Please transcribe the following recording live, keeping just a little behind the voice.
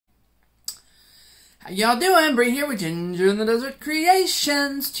How y'all doing? Bree here with Ginger in the Desert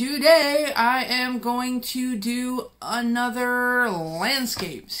Creations. Today I am going to do another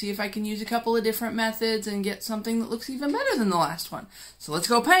landscape. See if I can use a couple of different methods and get something that looks even better than the last one. So let's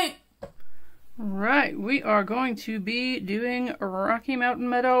go paint. Right, we are going to be doing Rocky Mountain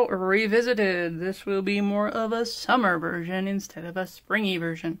Meadow Revisited. This will be more of a summer version instead of a springy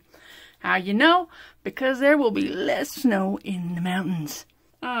version. How you know? Because there will be less snow in the mountains.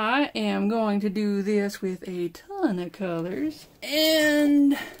 I am going to do this with a ton of colors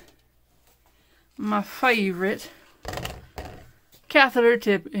and my favorite catheter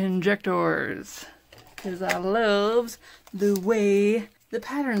tip injectors because I love the way the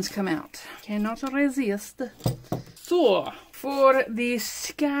patterns come out. Cannot resist. So, for the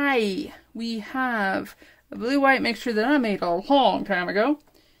sky, we have a blue-white mixture that I made a long time ago.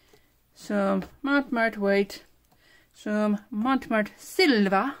 Some Marte white. Some Marte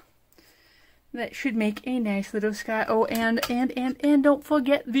silver. That should make a nice little sky. Oh, and don't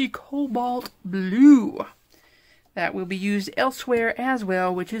forget the Cobalt blue. That will be used elsewhere as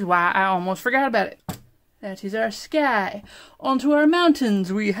well, which is why I almost forgot about it. That is our sky. Onto our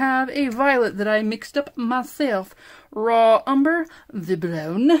mountains, we have a violet that I mixed up myself. Raw umber, the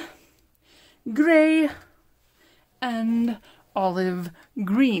brown, gray, and olive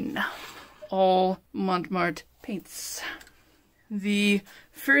green. All Mont paints. The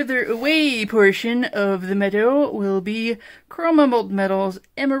further away portion of the meadow will be Chroma molten metals,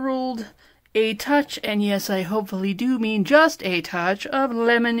 emerald, a touch, and yes, I hopefully do mean just a touch, of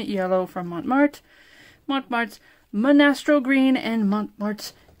lemon yellow from Montmartre's Monastral green, and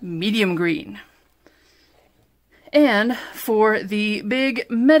Montmartre's medium green. And for the big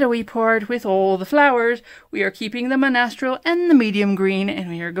meadowy part with all the flowers, we are keeping the Monastral and the medium green, and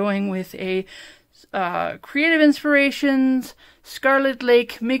we are going with a Creative Inspirations Scarlet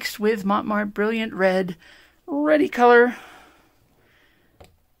Lake mixed with Montmartre Brilliant Red, Ready Color,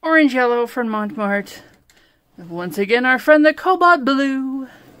 Orange Yellow from Montmartre, once again our friend the Cobalt Blue,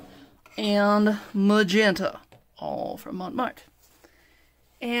 and Magenta, all from Montmartre.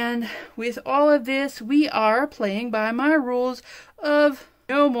 And with all of this, we are playing by my rules of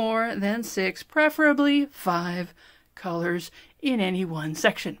no more than 6, preferably 5 colors in any one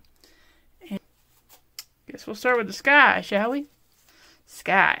section. And guess we'll start with the sky, shall we?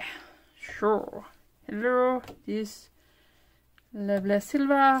 Sky. Sure. Hello, this lovely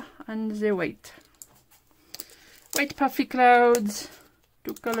silver and the white. White puffy clouds,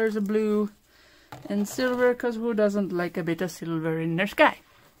 2 colors of blue, and silver, because who doesn't like a bit of silver in their sky?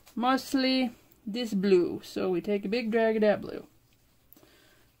 Mostly this blue, so we take a big drag of that blue.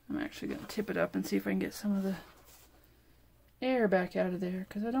 I'm actually going to tip it up and see if I can get some of the air back out of there,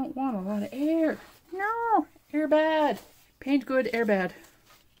 because I don't want a lot of air. No! Air bad. Paint good, air bad.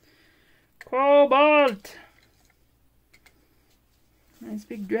 Cobalt! Nice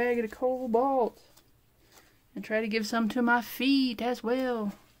big drag of the cobalt. And try to give some to my feet as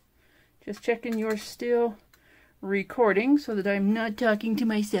well. Just checking you're still recording so that I'm not talking to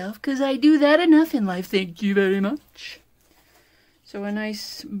myself, because I do that enough in life, thank you very much. So a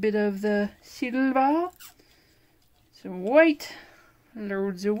nice bit of the silver, some white,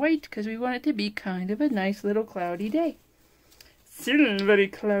 loads of white, because we want it to be kind of a nice little cloudy day. Silvery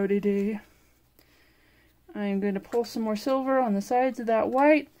cloudy day. I'm going to pull some more silver on the sides of that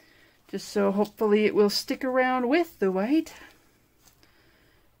white, just so hopefully it will stick around with the white.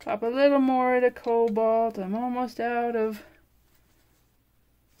 Pop a little more of the cobalt. I'm almost out of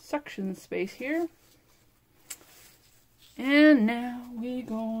suction space here. And now we're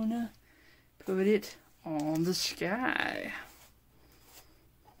gonna put it on the sky.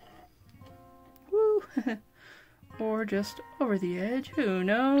 Woo! Or just over the edge, who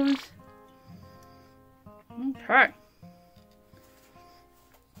knows? Okay.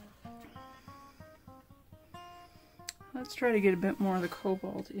 Let's try to get a bit more of the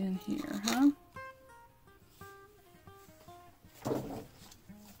cobalt in here, huh?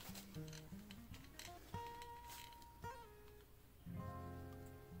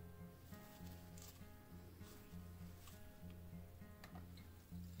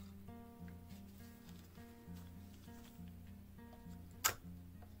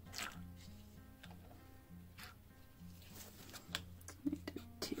 Need to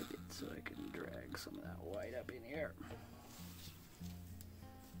tip it so I can drag some of that white up in here.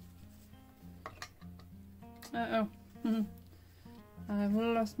 Uh-oh. I've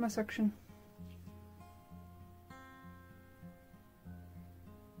lost my suction.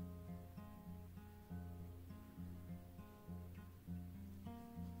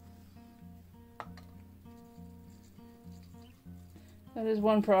 That is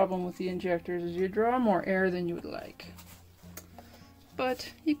one problem with the injectors, is you draw more air than you would like.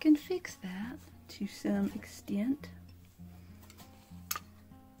 But you can fix that to some extent.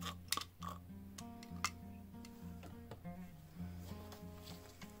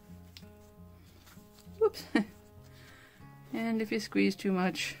 Whoops. And if you squeeze too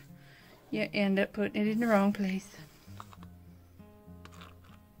much, you end up putting it in the wrong place.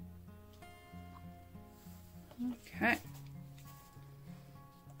 Okay.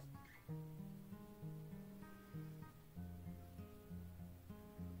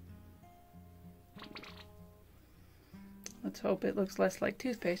 Let's hope it looks less like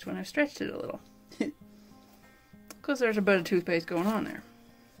toothpaste when I've stretched it a little. Because there's a bit of toothpaste going on there.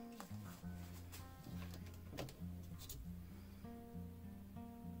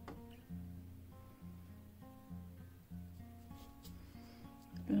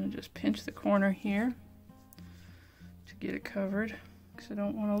 I'm going to just pinch the corner here to get it covered, because I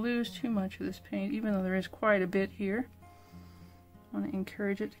don't want to lose too much of this paint, even though there is quite a bit here. I want to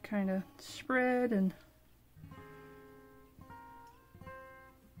encourage it to kind of spread and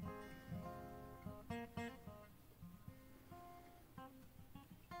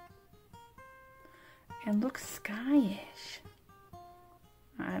look skyish.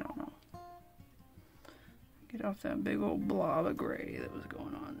 I don't know. Get off that big old blob of gray that was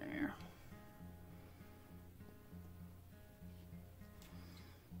going on there.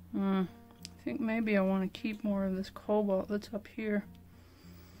 I think maybe I want to keep more of this cobalt that's up here.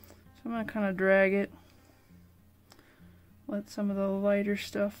 So I'm going to kind of drag it. Let some of the lighter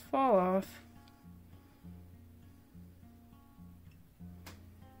stuff fall off.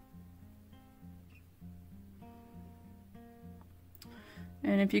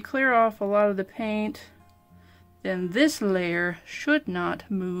 And if you clear off a lot of the paint, then this layer should not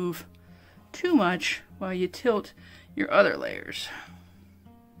move too much while you tilt your other layers,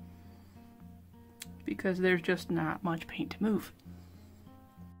 because there's just not much paint to move.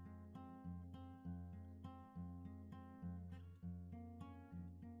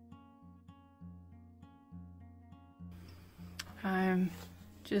 I'm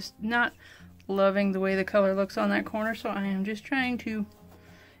just not loving the way the color looks on that corner, so I am just trying to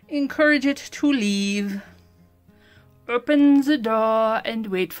encourage it to leave. Open the door and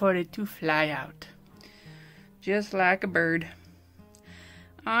wait for it to fly out. Just like a bird.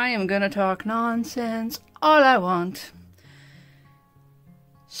 I am gonna talk nonsense all I want.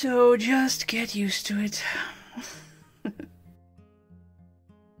 So just get used to it.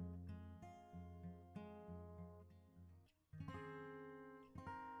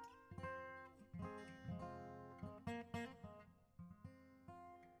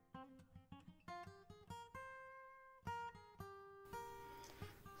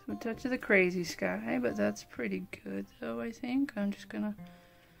 A touch of the crazy sky, but that's pretty good though, I think. I'm just gonna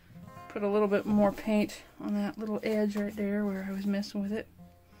put a little bit more paint on that little edge right there where I was messing with it.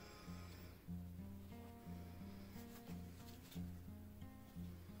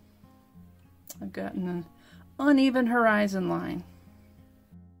 I've gotten an uneven horizon line.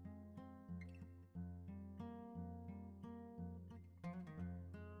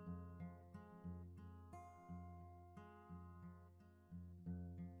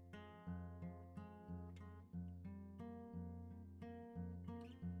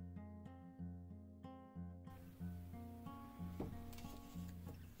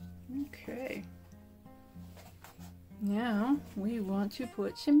 Okay, now we want to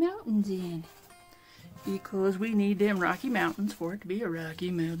put some mountains in, because we need them Rocky Mountains for it to be a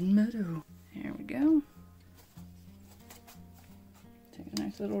Rocky Mountain Meadow. There we go. Take a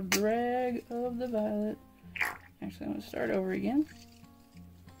nice little drag of the violet. Actually, I'm going to start over again,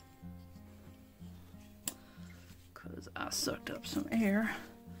 because I sucked up some air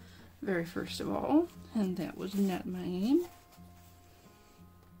very first of all, and that was not my aim.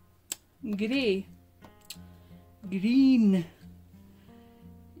 Gray, green,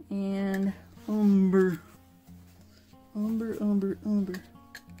 and umber. Umber.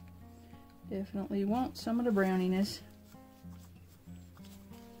 Definitely want some of the browniness.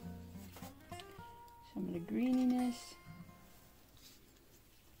 Some of the greeniness.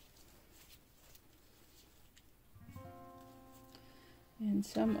 And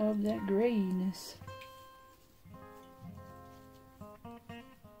some of that grayness.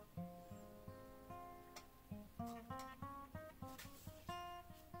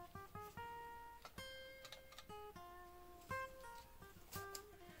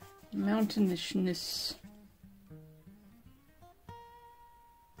 Mountainishness.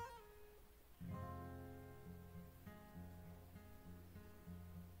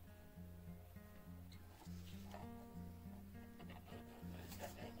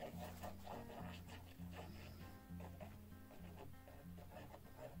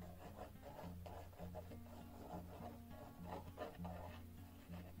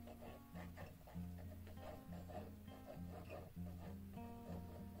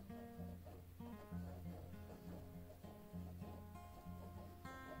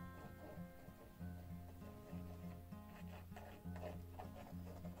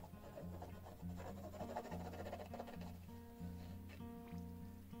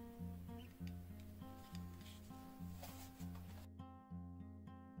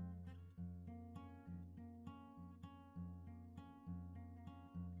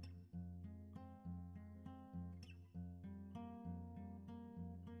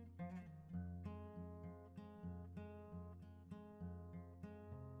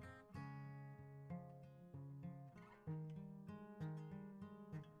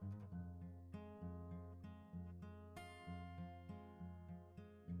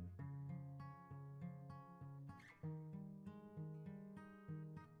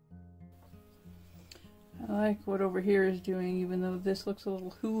 I like what over here is doing, even though this looks a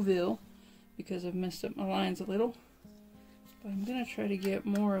little Whoville because I've messed up my lines a little. But I'm going to try to get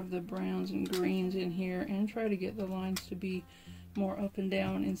more of the browns and greens in here and try to get the lines to be more up and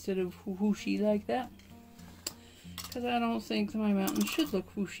down instead of whooshy like that. Because I don't think that my mountain should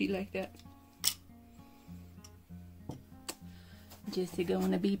look whooshy like that. Just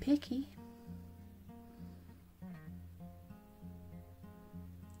going to be picky.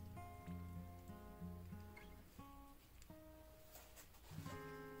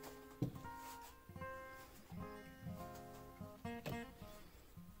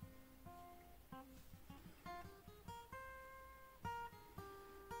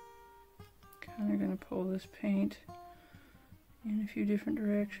 Kind of going to pull this paint in a few different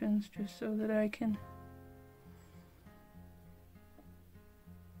directions just so that I can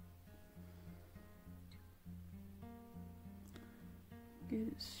get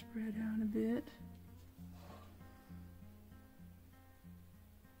it spread out a bit.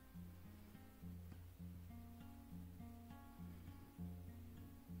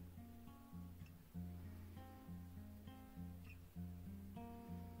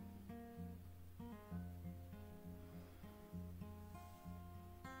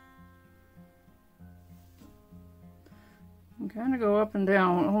 You kind of go up and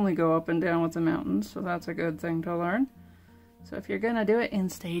down, only go up and down with the mountains, so that's a good thing to learn. So if you're going to do it in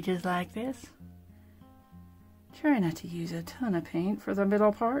stages like this, try not to use a ton of paint for the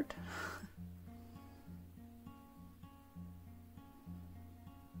middle part.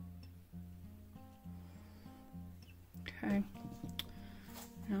 Okay,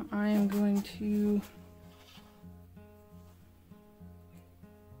 now I am going to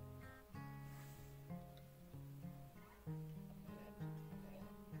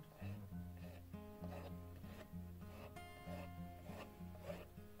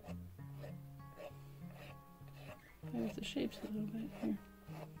play with the shapes a little bit here.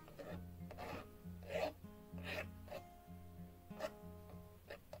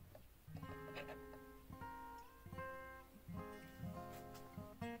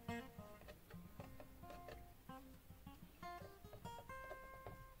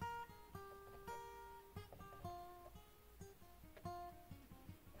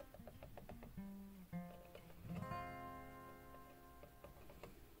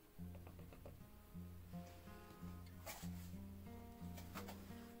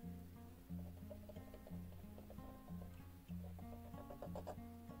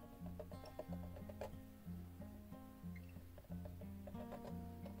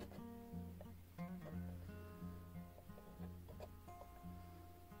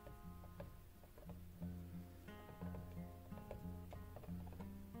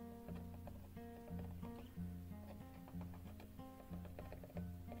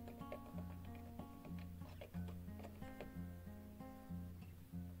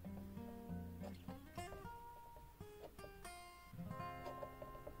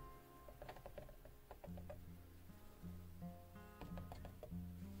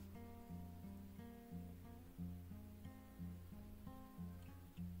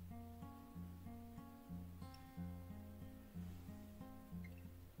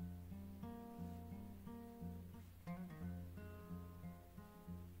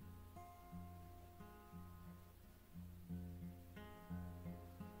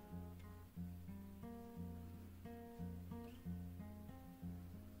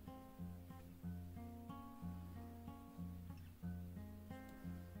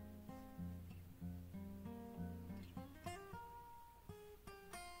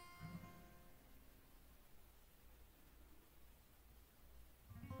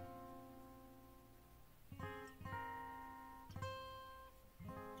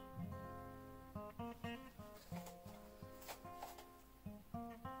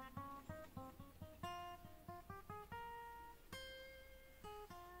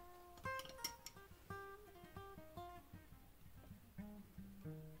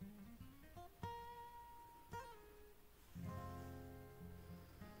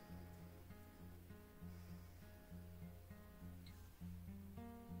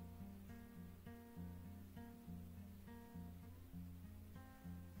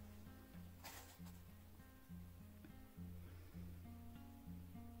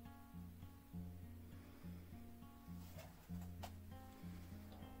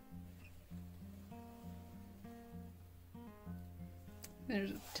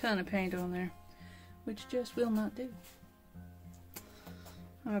 There's a ton of paint on there, which just will not do.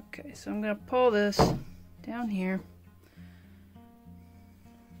 Okay, so I'm going to pull this down here.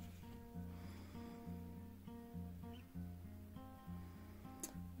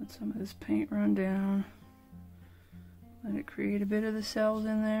 Let some of this paint run down. Let it create a bit of the cells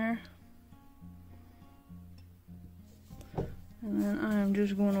in there. And then I'm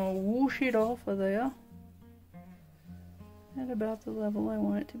just going to whoosh it off of there at about the level I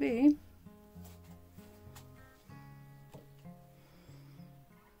want it to be.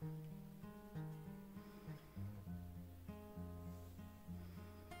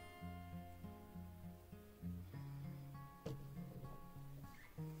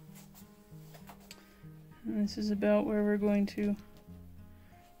 And this is about where we're going to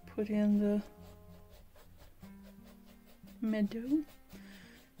put in the Meadow.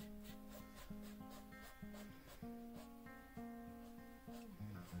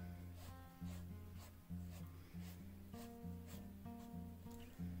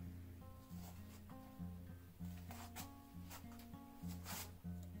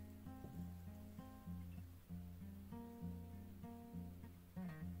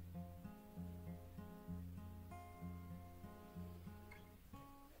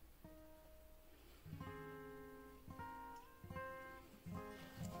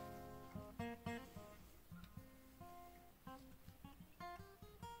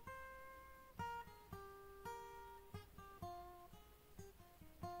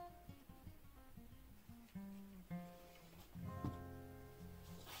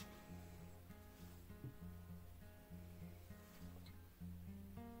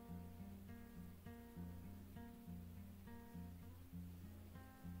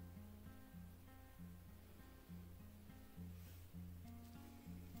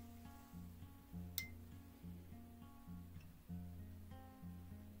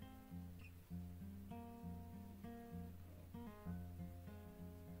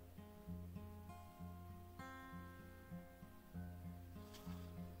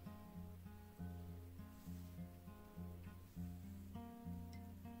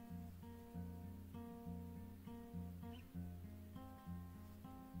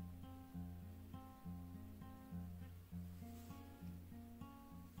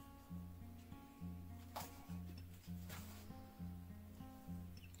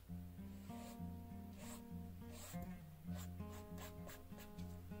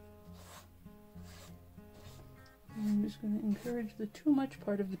 I'm just going to encourage the too much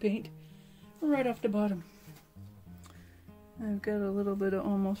part of the paint right off the bottom. I've got a little bit of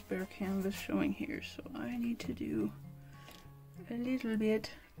almost bare canvas showing here, so I need to do a little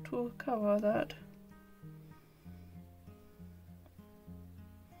bit to cover that.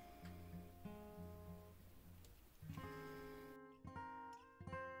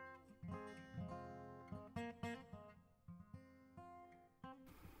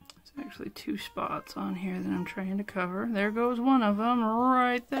 Actually two spots on here that I'm trying to cover. There goes one of them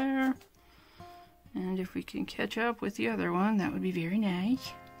right there. And if we can catch up with the other one, that would be very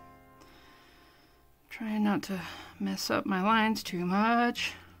nice. Trying not to mess up my lines too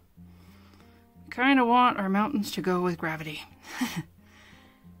much. Kind of want our mountains to go with gravity.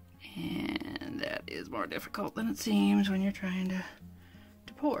 And that is more difficult than it seems when you're trying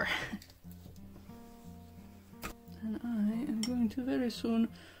to pour. And I am going to very soon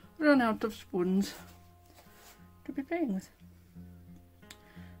run out of spoons to be playing with.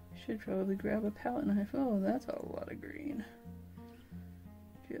 Should probably grab a palette knife. Oh, that's a lot of green.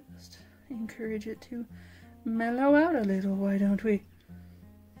 Just encourage it to mellow out a little, why don't we?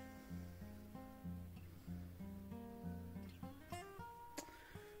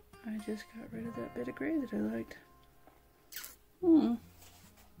 I just got rid of that bit of gray that I liked. I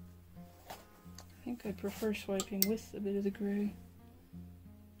think I prefer swiping with a bit of the gray.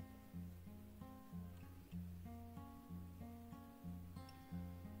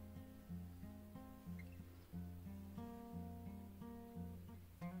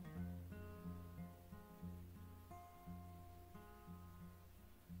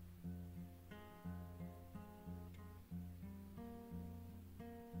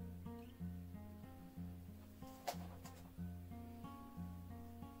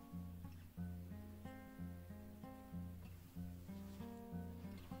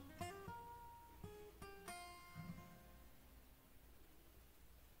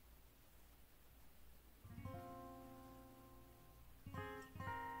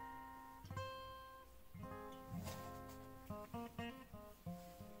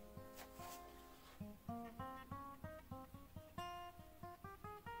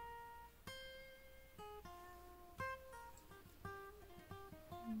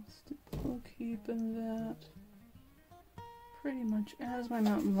 Still keeping that pretty much as my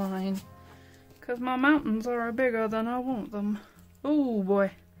mountain line, because my mountains are bigger than I want them. Oh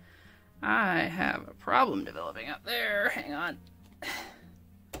boy, I have a problem developing up there. Hang on.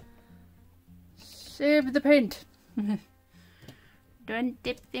 Save the paint. Don't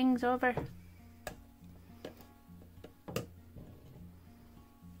tip things over.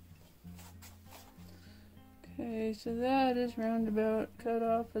 Okay, so that is roundabout cut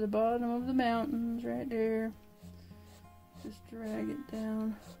off at the bottom of the mountains right there. Just drag it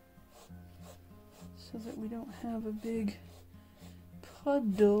down so that we don't have a big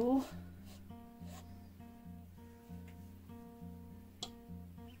puddle.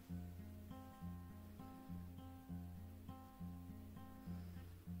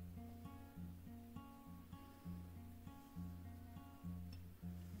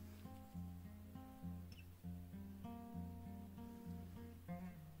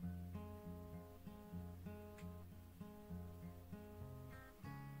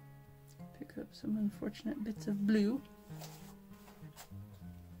 Pick up some unfortunate bits of blue.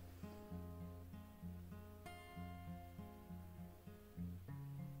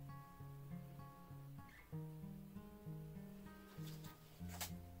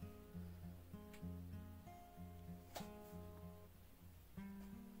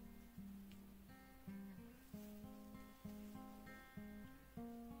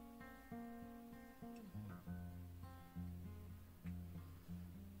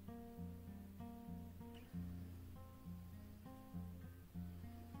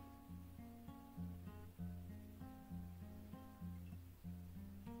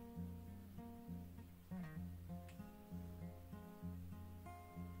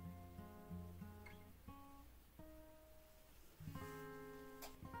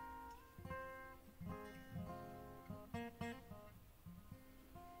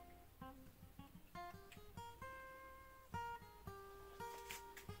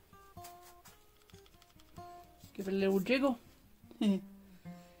 Give it a little jiggle.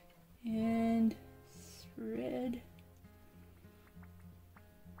 And thread.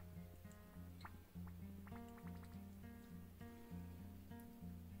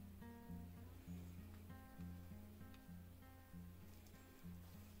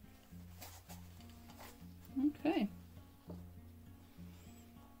 Okay.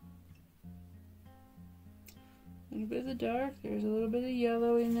 A little bit of the dark. There's a little bit of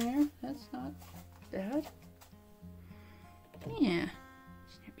yellow in there. That's not bad. Yeah,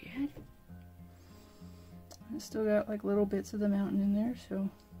 it's not bad. It's still got like little bits of the mountain in there, so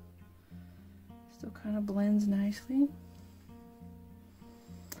still kind of blends nicely.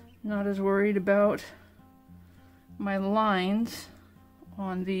 Not as worried about my lines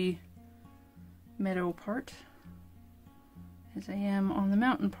on the meadow part as I am on the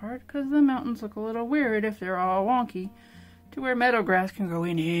mountain part, because the mountains look a little weird if they're all wonky, to where meadow grass can go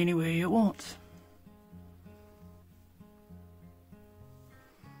in any way it wants.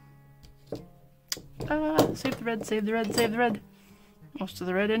 Save the red, save the red, save the red. Most of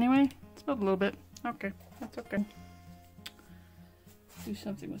the red anyway. Spilled a little bit. Okay, that's okay. Do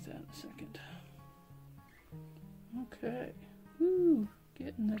something with that in a second. Okay. Ooh,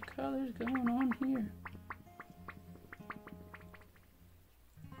 getting the colors going on here.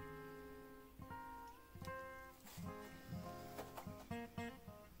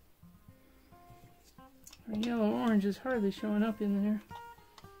 Our yellow orange is hardly showing up in there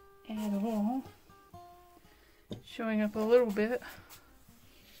at all. Showing up a little bit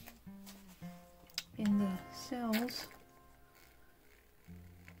in the cells,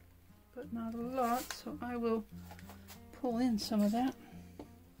 but not a lot, so I will pull in some of that.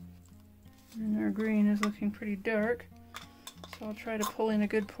 And our green is looking pretty dark, so I'll try to pull in a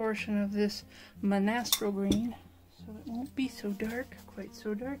good portion of this Monastral green so it won't be so dark, quite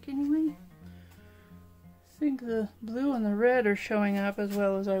so dark anyway. I think the blue and the red are showing up as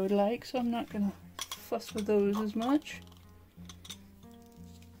well as I would like, so I'm not going to fuss with those as much.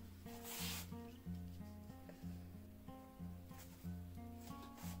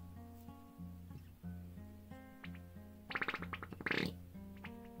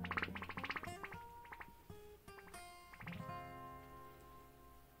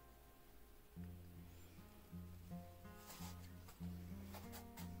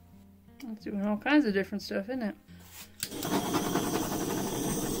 It's doing all kinds of different stuff, isn't it?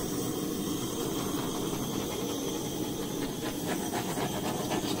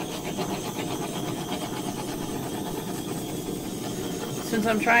 Since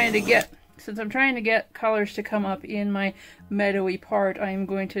I'm trying to get colors to come up in my meadowy part, I am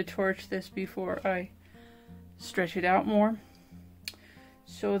going to torch this before I stretch it out more,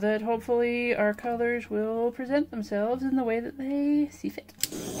 so that hopefully our colors will present themselves in the way that they see fit.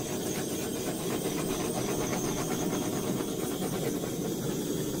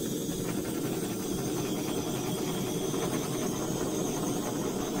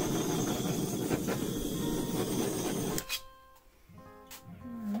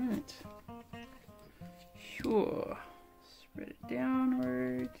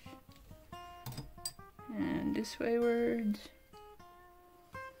 onwards. And this waywards.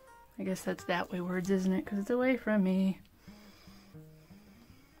 I guess that's that waywards, isn't it? Because it's away from me.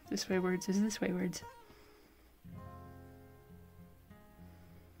 This waywards is this waywards.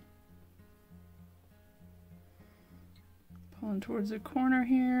 Pulling towards the corner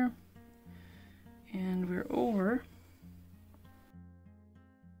here. And we're over.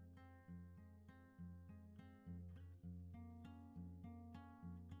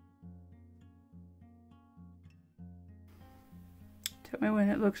 Tell me when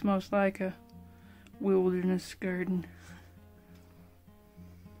it looks most like a wilderness garden.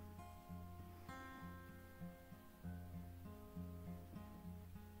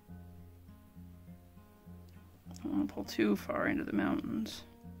 I don't want to pull too far into the mountains.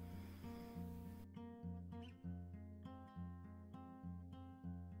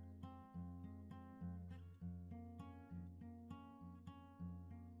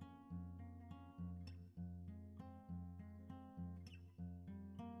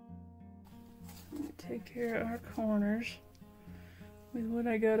 Take care of our corners with what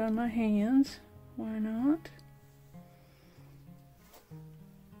I got on my hands. Why not?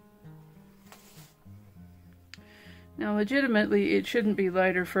 Now, legitimately, it shouldn't be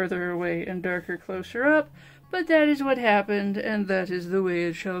lighter further away and darker closer up, but that is what happened, and that is the way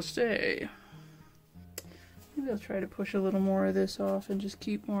it shall stay. Maybe I'll try to push a little more of this off and just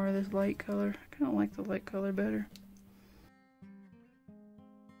keep more of this light color. I kind of like the light color better.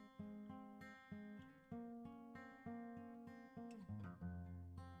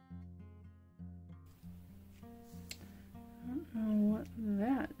 I don't know what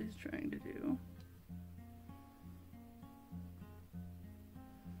that is trying to do.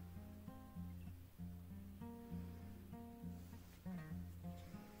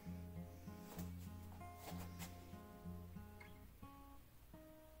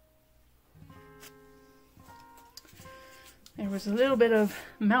 There was a little bit of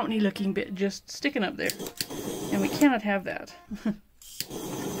mountainy looking bit just sticking up there, and we cannot have that.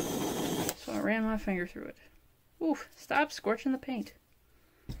 So I ran my finger through it. Oof, stop scorching the paint.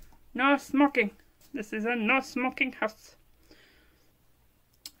 No smoking. This is a no smoking house.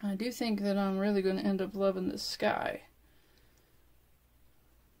 I do think that I'm really going to end up loving the sky.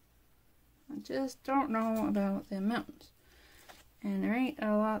 I just don't know about the mountains. And there ain't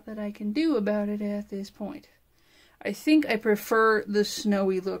a lot that I can do about it at this point. I think I prefer the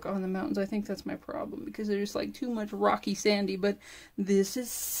snowy look on the mountains. I think that's my problem, because there's like too much rocky sandy, but this is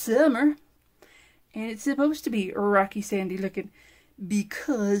summer. And it's supposed to be rocky sandy looking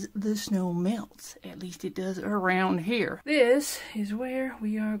because the snow melts. At least it does around here. This is where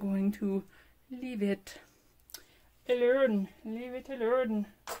we are going to leave it alone. Leave it alone.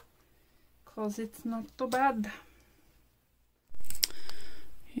 Because it's not so bad.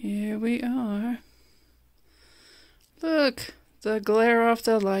 Here we are. Look, the glare off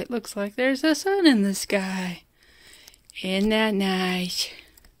the light looks like there's a sun in the sky. Isn't that nice?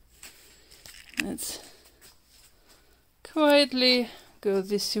 Let's quietly go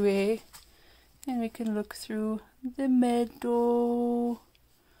this way, and we can look through the meadow.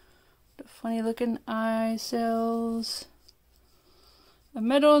 The funny looking eye cells. A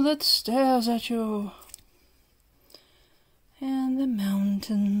meadow that stares at you. And the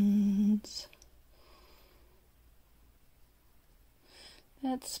mountains.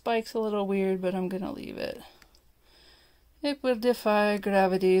 That spike's a little weird, but I'm gonna leave it. It will defy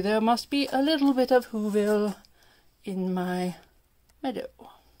gravity. There must be a little bit of Whoville in my meadow.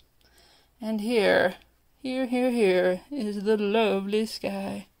 And here is the lovely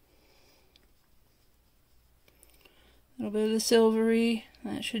sky. A little bit of the silvery.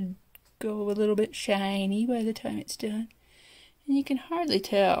 That should go a little bit shiny by the time it's done. And you can hardly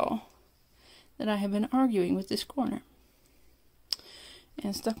tell that I have been arguing with this corner.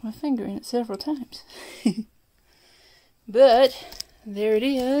 And stuck my finger in it several times. But, there it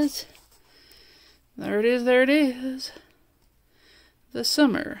is. There it is, there it is. The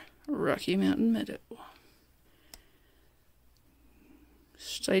summer Rocky Mountain Meadow.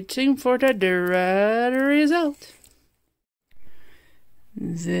 Stay tuned for the dried result.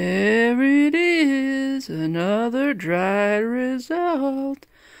 There it is, another dried result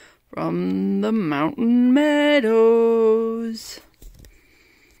from the mountain meadows.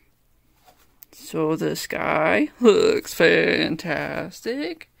 So the sky looks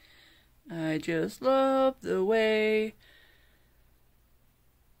fantastic. I just love the way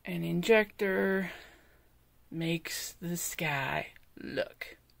an injector makes the sky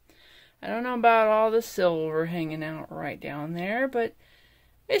look. I don't know about all the silver hanging out right down there, but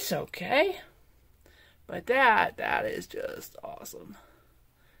it's okay. But that is just awesome.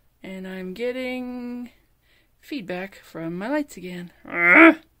 And I'm getting feedback from my lights again.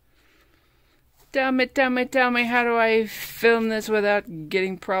 Tell me, how do I film this without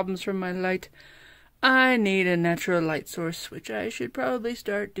getting problems from my light? I need a natural light source, which I should probably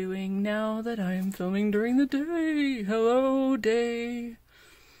start doing now that I'm filming during the day. Hello, day.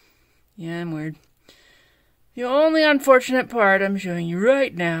 Yeah, I'm weird. The only unfortunate part I'm showing you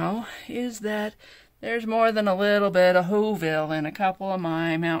right now is that there's more than a little bit of Whoville in a couple of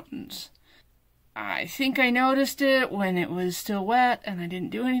my mountains. I think I noticed it when it was still wet and I didn't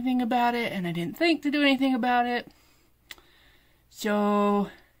do anything about it and I didn't think to do anything about it.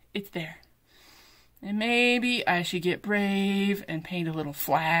 So, it's there. And maybe I should get brave and paint a little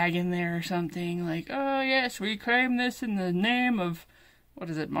flag in there or something. Like, oh yes, we claim this in the name of, what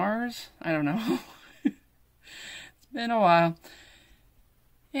is it, Mars? I don't know. It's been a while.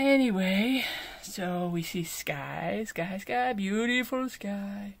 Anyway, so we see sky, beautiful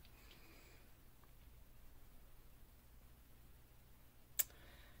sky.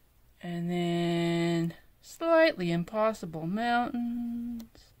 And then slightly impossible mountains.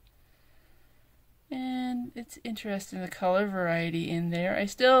 And it's interesting the color variety in there. I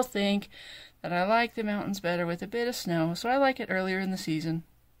still think that I like the mountains better with a bit of snow, so I like it earlier in the season.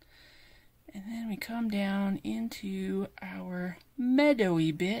 And then we come down into our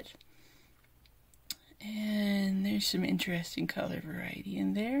meadowy bit. And there's some interesting color variety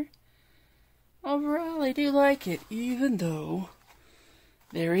in there. Overall, I do like it, even though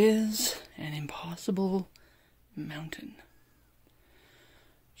there is an impossible mountain.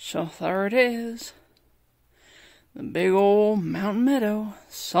 So there it is. The big old mountain meadow.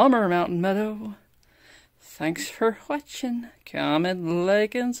 Summer mountain meadow. Thanks for watching. Comment,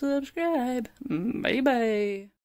 like, and subscribe. Bye-bye.